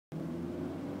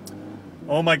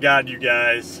Oh my god, you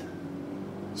guys.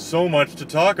 So much to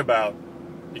talk about.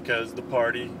 Because the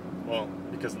party, well,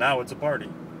 because now it's a party.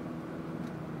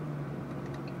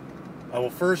 I will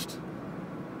first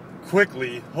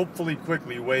hopefully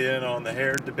quickly weigh in on the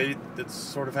hair debate that's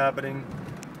sort of happening.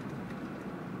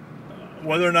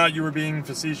 Whether or not you were being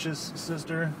facetious,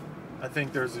 sister, I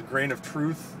think there's a grain of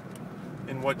truth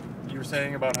in what you were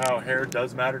saying about how hair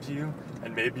does matter to you,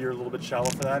 and maybe you're a little bit shallow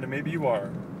for that, and maybe you are.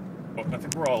 But I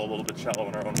think we're all a little bit shallow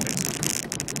in our own ways.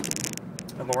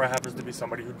 And Laura happens to be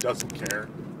somebody who doesn't care.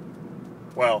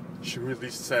 Well, she at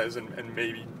least says and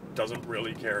maybe doesn't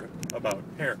really care about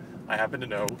hair. I happen to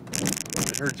know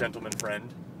that her gentleman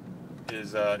friend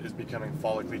is becoming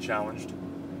follically challenged,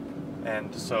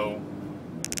 and so,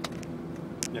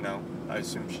 you know, I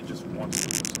assume she just wants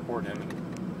to support him and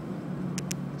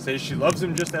say she loves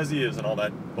him just as he is and all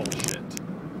that bullshit,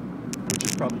 which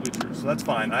is probably true, so that's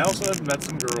fine. I also have met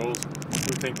some girls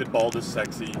who think that bald is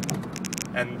sexy,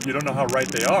 and you don't know how right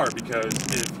they are, because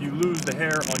if you lose the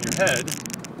hair on your head,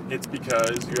 it's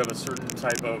because you have a certain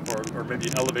type of, or maybe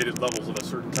elevated levels of a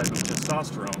certain type of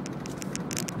testosterone.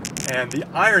 And the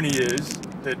irony is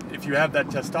that if you have that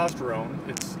testosterone,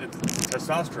 it's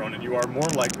testosterone, and you are more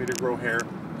likely to grow hair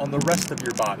on the rest of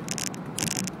your body.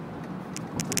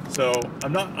 So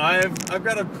I've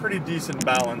got a pretty decent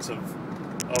balance of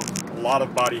a lot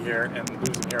of body hair and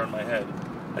losing hair on my head.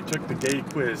 I took the gay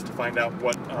quiz to find out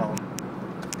what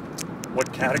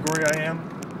category I am,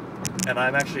 and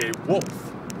I'm actually a wolf.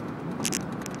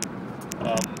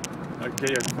 A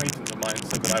gay acquaintance of mine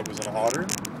said that I was an otter,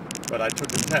 but I took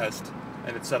the test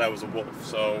and it said I was a wolf,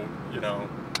 so, you know,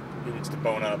 he needs to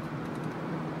bone up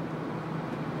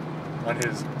on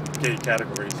his gay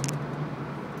categories.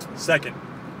 Second,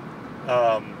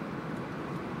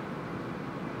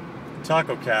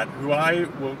 Taco Cat, who I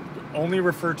will only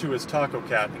refer to as Taco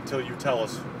Cat until you tell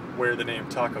us where the name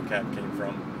Taco Cat came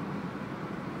from.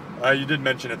 You did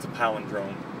mention it's a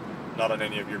palindrome, not on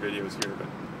any of your videos here, but...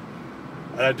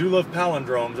 And I do love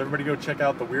palindromes. Everybody go check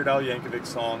out the Weird Al Yankovic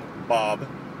song, Bob.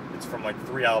 It's from like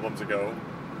 3 albums ago.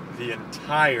 The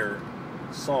entire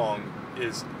song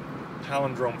is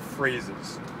palindrome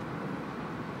phrases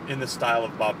in the style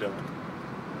of Bob Dylan.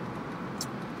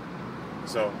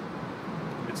 So,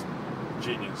 it's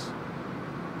genius.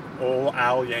 Old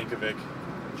Al Yankovic,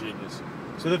 genius.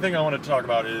 So the thing I wanted to talk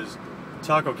about is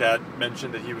Taco Cat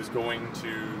mentioned that he was going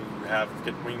to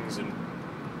get wings and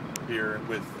beer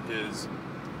with his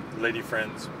lady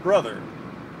friend's brother.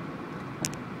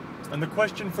 And the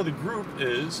question for the group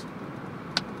is,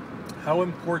 how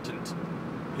important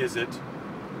is it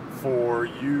for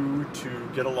you to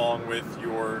get along with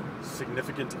your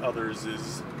significant other's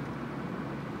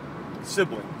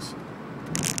siblings?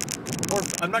 Or,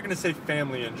 I'm not going to say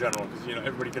family in general, because, you know,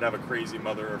 everybody could have a crazy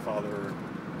mother or father or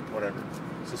whatever.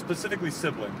 So specifically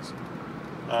siblings.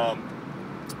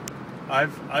 I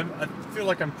feel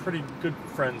like I'm pretty good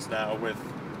friends now with,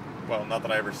 well, not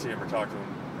that I ever see him or talk to him,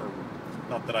 or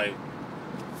not that I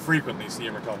frequently see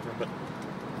him or talk to him, but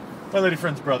my lady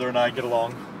friend's brother and I get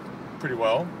along pretty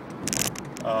well.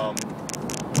 My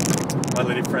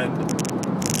lady friend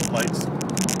likes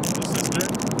the sister.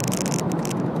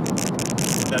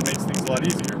 That makes things a lot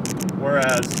easier.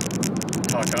 Whereas,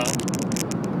 Kaka,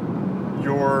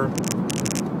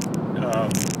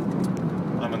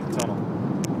 I'm in the tunnel.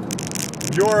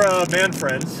 Your man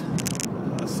friends,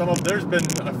 there's been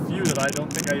a few that I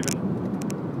don't think I even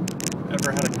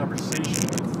ever had a conversation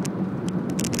with.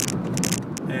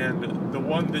 And the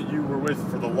one that you were with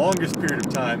for the longest period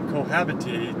of time,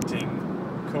 cohabitating,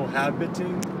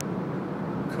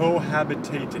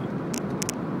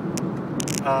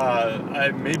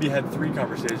 I maybe had 3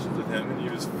 conversations with him, and he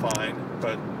was fine,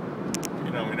 but,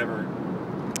 you know,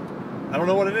 I don't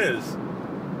know what it is.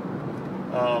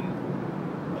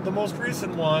 But the most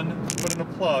recent one, to put in a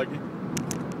plug,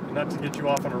 not to get you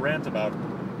off on a rant about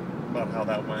how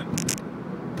that went,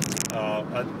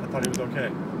 I thought he was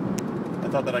okay. I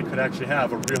thought that I could actually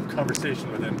have a real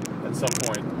conversation with him at some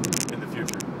point in the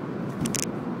future.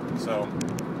 So,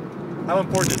 how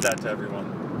important is that to everyone?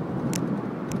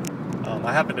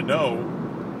 I happen to know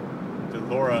that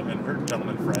Laura and her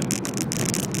gentleman friend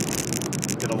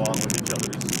get along with each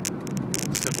other's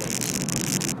siblings.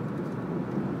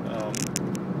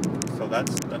 So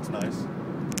that's nice.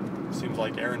 Seems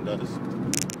like Aaron does.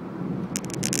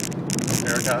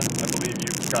 Erica, I believe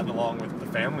you've gotten along with the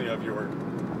family of your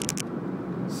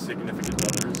significant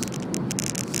others.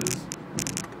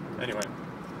 Anyway,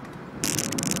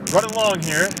 running along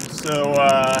here. So,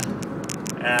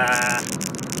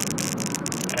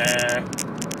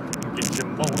 get your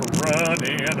motor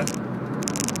running.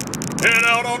 Head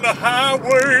out on the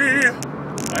highway.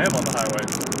 I am on the highway.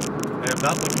 I am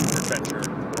not looking for adventure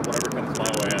or whatever comes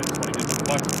my way. I just want to get the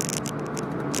fuck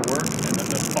to work, and then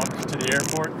the fuck to the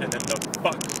airport, and then the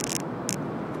fuck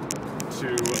to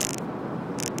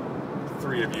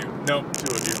 3 of you. No,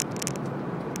 2 of you.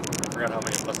 I forgot how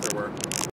many left there were.